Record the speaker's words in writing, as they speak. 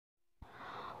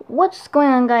What's going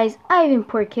on, guys? Ivan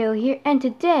Porkill here, and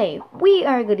today we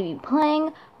are going to be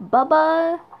playing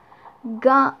Bubba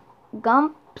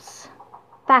Gumps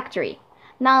Factory.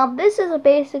 Now, this is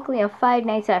basically a Five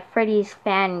Nights at Freddy's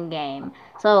fan game.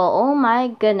 So, oh my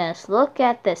goodness, look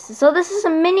at this. So, this is a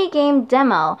mini game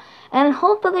demo, and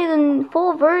hopefully the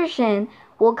full version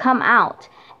will come out.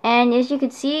 And as you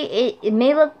can see, it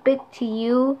may look big to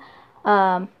you,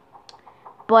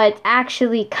 but it's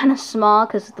actually kind of small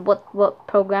because what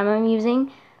program I'm using.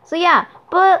 So yeah,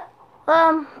 but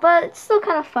it's still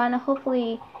kind of fun.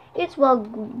 Hopefully it's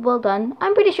well done.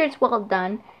 I'm pretty sure it's well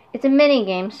done. It's a mini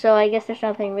game, so I guess there's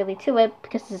nothing really to it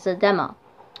because it's a demo.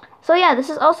 So yeah, this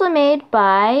is also made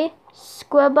by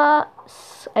Squibba.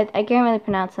 I can't really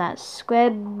pronounce that.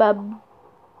 Squibbo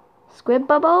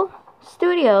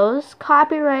Studios.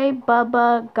 Copyright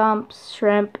Bubba Gumps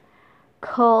Shrimp.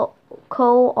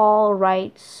 All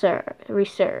rights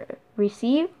reserved.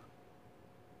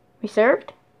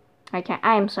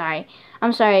 I'm sorry.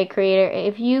 I'm sorry, creator.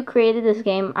 If you created this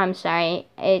game, I'm sorry.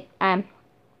 I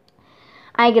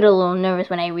get a little nervous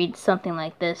when I read something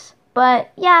like this.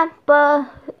 But yeah,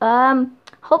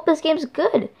 hope this game's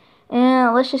good.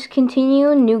 And let's just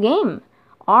continue. New game.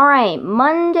 All right,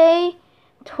 Monday,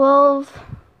 12.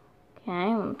 Okay,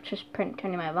 I'm just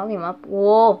turning my volume up.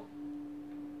 Whoa.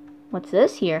 What's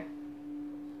this here?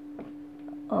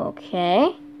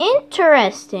 Okay.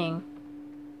 Interesting.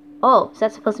 Oh, is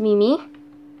that supposed to be me?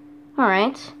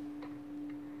 Alright.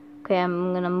 Okay,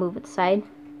 I'm gonna move it aside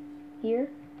here.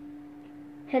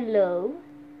 Hello?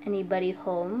 Anybody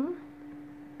home?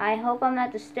 I hope I'm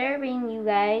not disturbing you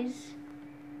guys.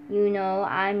 You know,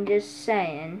 I'm just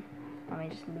saying. Let me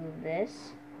just move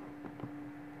this.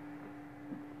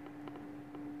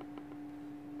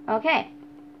 Okay.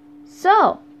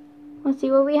 So, let's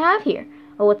see what we have here.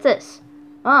 Oh, what's this?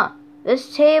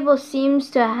 This table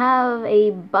seems to have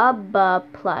a Bubba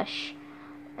plush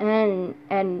and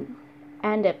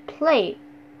a plate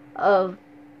of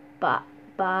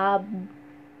Bubba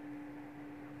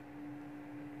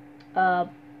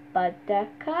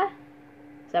Badaka?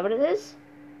 Is that what it is?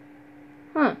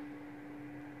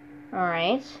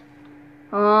 Alright.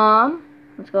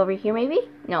 Let's go over here maybe?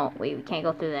 No, wait, we can't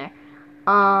go through there.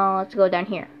 Let's go down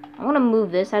here. I want to move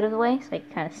this out of the way so I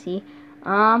can kind of see.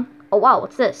 Oh wow,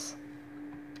 what's this?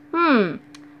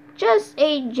 Just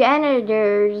a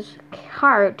janitor's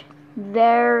cart.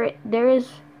 There is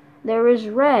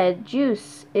red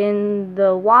juice in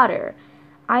the water.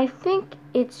 I think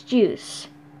it's juice.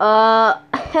 I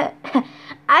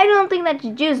don't think that's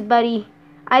juice, buddy.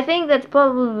 I think that's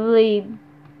probably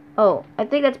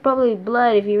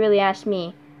blood if you really ask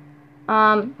me.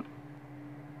 Oh,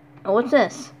 what's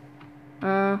this?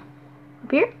 Up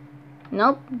here?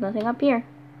 Nope, nothing up here.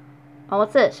 Oh,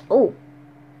 what's this? Oh,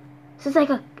 is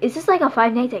this like a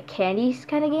Five Nights at Candy's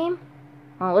kind of game?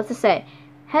 Oh, what's it say?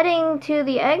 Heading to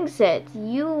the exit.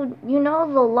 You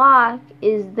know the lock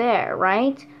is there,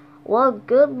 right? Well,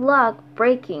 good luck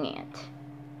breaking it.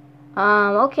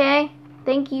 Okay.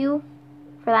 Thank you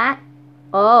for that.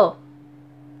 Oh.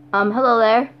 Hello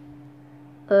there.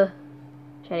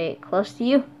 Should I get close to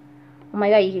you? Oh my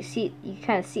god, you can see, you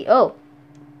kind of see. Oh.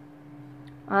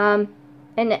 An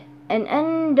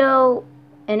endo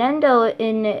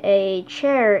in a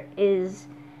chair is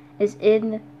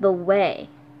in the way.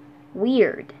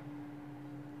 Weird.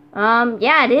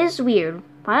 Yeah, it is weird.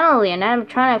 Finally, and I'm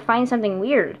trying to find something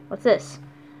weird. What's this?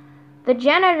 The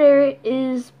janitor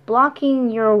is blocking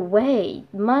your way.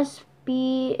 Must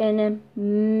be in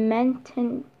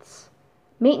maintenance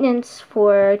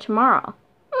for tomorrow.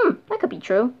 That could be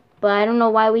true. But I don't know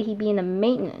why would he be in a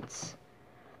maintenance.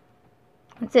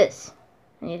 What's this?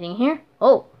 Anything here?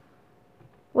 Oh.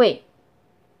 Wait.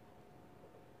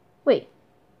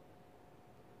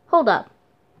 Hold up.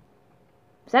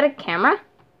 Is that a camera?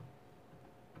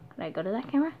 Can I go to that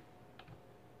camera?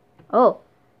 Oh.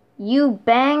 You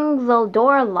bang the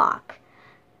door lock.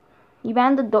 You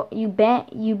bang the door. You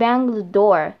bang the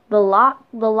door. The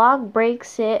lock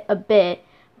breaks it a bit,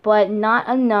 but not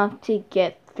enough to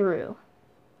get through.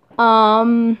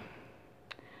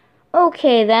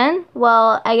 Okay then.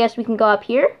 Well, I guess we can go up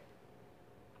here.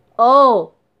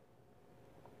 Oh.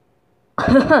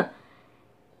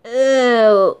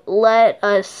 Ew, let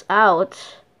us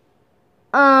out.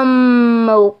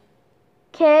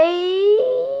 Okay.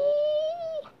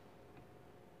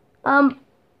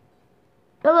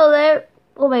 Hello there.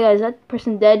 Oh my god, is that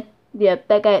person dead? Yeah,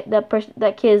 that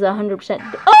kid is 100%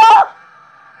 dead.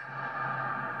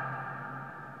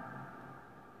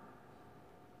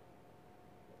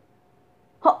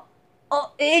 Oh!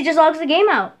 Oh, it just logs the game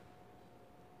out.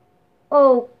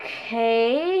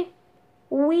 Okay.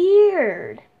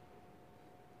 Weird.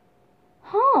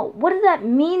 Huh, what does that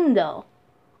mean though?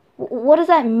 What does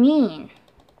that mean?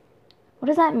 What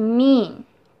does that mean?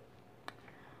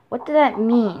 What did that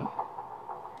mean?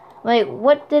 Like,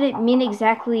 what did it mean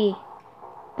exactly?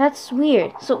 That's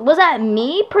weird. So, was that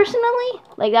me personally?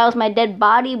 Like, that was my dead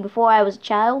body before I was a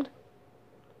child?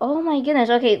 Oh my goodness.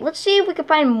 Okay, let's see if we can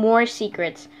find more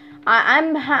secrets.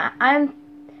 I'm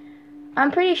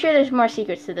pretty sure there's more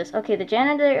secrets to this. Okay, the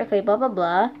janitor. Okay, blah blah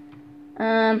blah.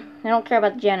 I don't care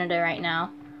about the janitor right now.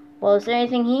 Well, is there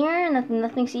anything here?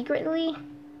 Nothing secretly.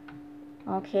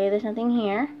 Okay, there's nothing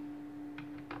here.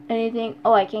 Anything?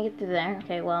 Oh, I can't get through there.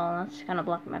 Okay, well, that's kind of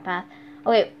blocking my path.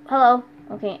 Okay, hello.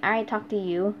 Okay, I already talked to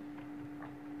you.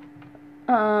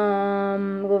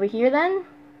 Go over here then.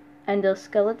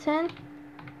 Endoskeleton.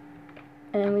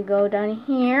 And we go down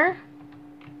here.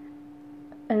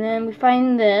 And then we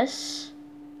find this.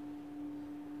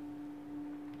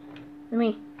 Let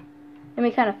me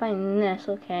kind of find this,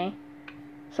 okay.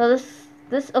 So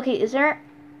this, okay, is there,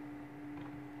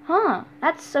 huh,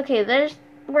 that's, okay, there's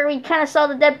where we kind of saw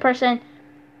the dead person.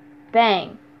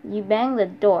 Bang. You bang the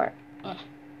door.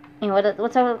 And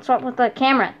what's up with the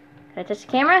camera? Can I touch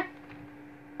the camera?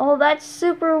 Oh, that's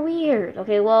super weird.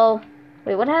 Okay, well,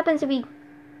 wait, what happens if we...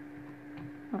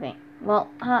 Okay, well,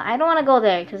 I don't want to go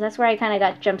there, because that's where I kind of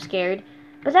got jump scared.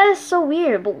 But that is so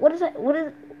weird. But what is that? What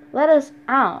is... Let us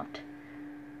out.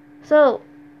 So,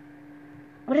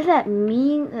 what does that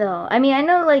mean, though? I mean, I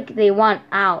know, like, they want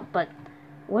out, but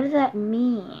what does that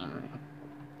mean?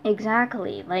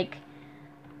 Exactly. Like,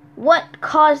 what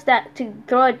caused that to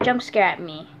throw a jump scare at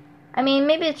me? I mean,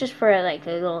 maybe it's just for, like,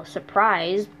 a little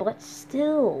surprise, but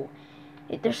still.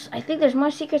 I think there's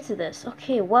more secrets to this.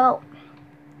 Okay, well,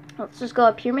 let's just go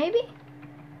up here, maybe?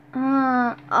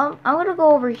 I'm gonna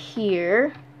go over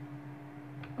here.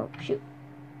 Oh, shoot.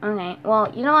 Okay,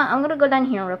 well, you know what? I'm gonna go down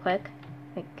here real quick.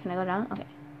 Wait, can I go down? Okay.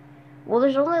 Well,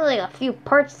 there's only, like, a few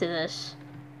parts to this.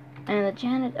 And the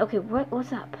janitor... Okay,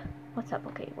 what's up? What's up?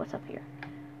 Okay, what's up here?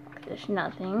 Okay, there's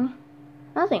nothing.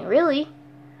 Nothing, really?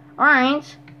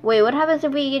 Alright. Wait, what happens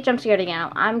if we get jump scared again?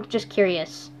 I'm just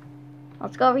curious.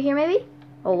 Let's go over here, maybe?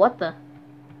 Oh, what the?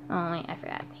 Oh, wait, I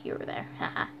forgot. You were there.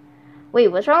 Haha. Wait,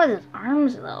 what's wrong with his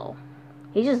arms, though?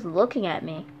 He's just looking at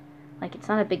me. Like, it's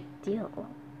not a big deal.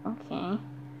 Okay.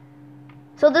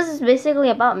 So this is basically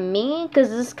about me? Because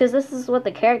this is what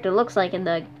the character looks like in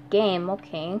the game.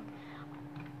 Okay.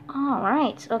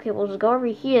 Alright. Okay, we'll just go over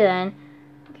here, then.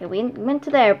 Okay, we went to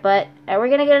there, but are we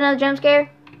gonna get another jump scare?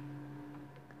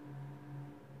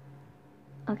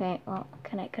 Okay, well,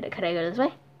 could I go this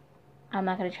way? I'm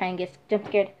not gonna try and get jump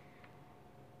scared.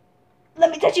 Let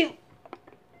me touch you!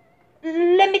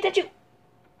 Let me touch you!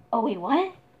 Oh, wait,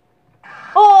 what?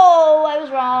 Oh, I was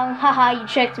wrong. Haha, you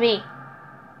tricked me.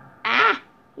 Ah!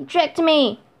 You tricked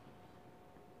me!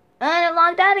 And it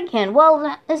logged out again.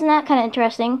 Well, isn't that kind of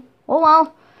interesting? Oh,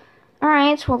 well.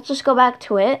 Alright, so we'll just go back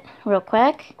to it real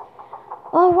quick.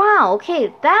 Oh, wow.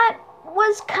 Okay, that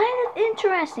was kind of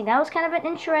interesting. That was kind of an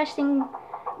interesting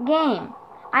game.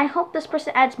 I hope this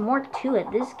person adds more to it.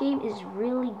 This game is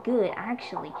really good,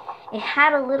 actually. It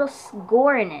had a little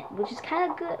gore in it, which is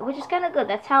kind of good.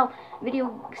 That's how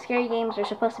video scary games are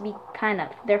supposed to be, kind of.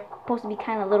 They're supposed to be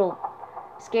kind of little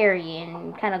scary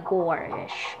and kind of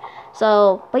gore-ish.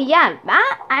 So, but yeah,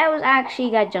 that, I was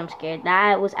actually got jump scared.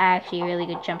 That was actually a really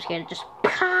good jump scare. Just,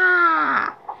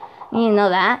 pah! You know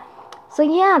that. So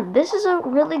yeah, this is a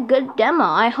really good demo.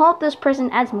 I hope this person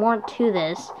adds more to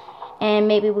this. And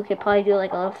maybe we could probably do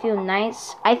like a few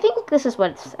nights. I think this is what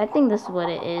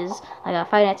it is. Like a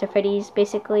Five Nights at Freddy's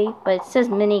basically. But it says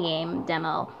minigame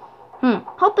demo.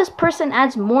 Hope this person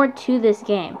adds more to this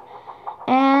game.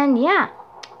 And yeah.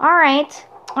 Alright.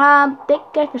 Thank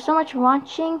you guys so much for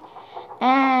watching.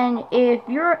 And if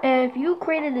you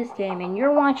created this game and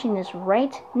you're watching this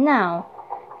right now,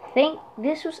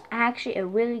 this was actually a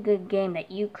really good game that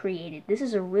you created. This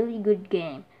is a really good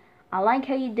game. I like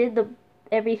how you did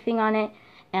everything on it,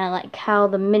 and I like how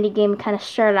the mini game kind of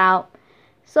started out.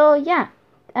 So yeah,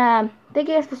 thank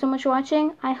you guys so much for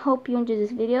watching. I hope you enjoyed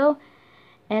this video,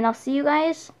 and I'll see you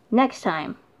guys next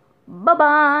time. Bye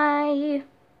bye.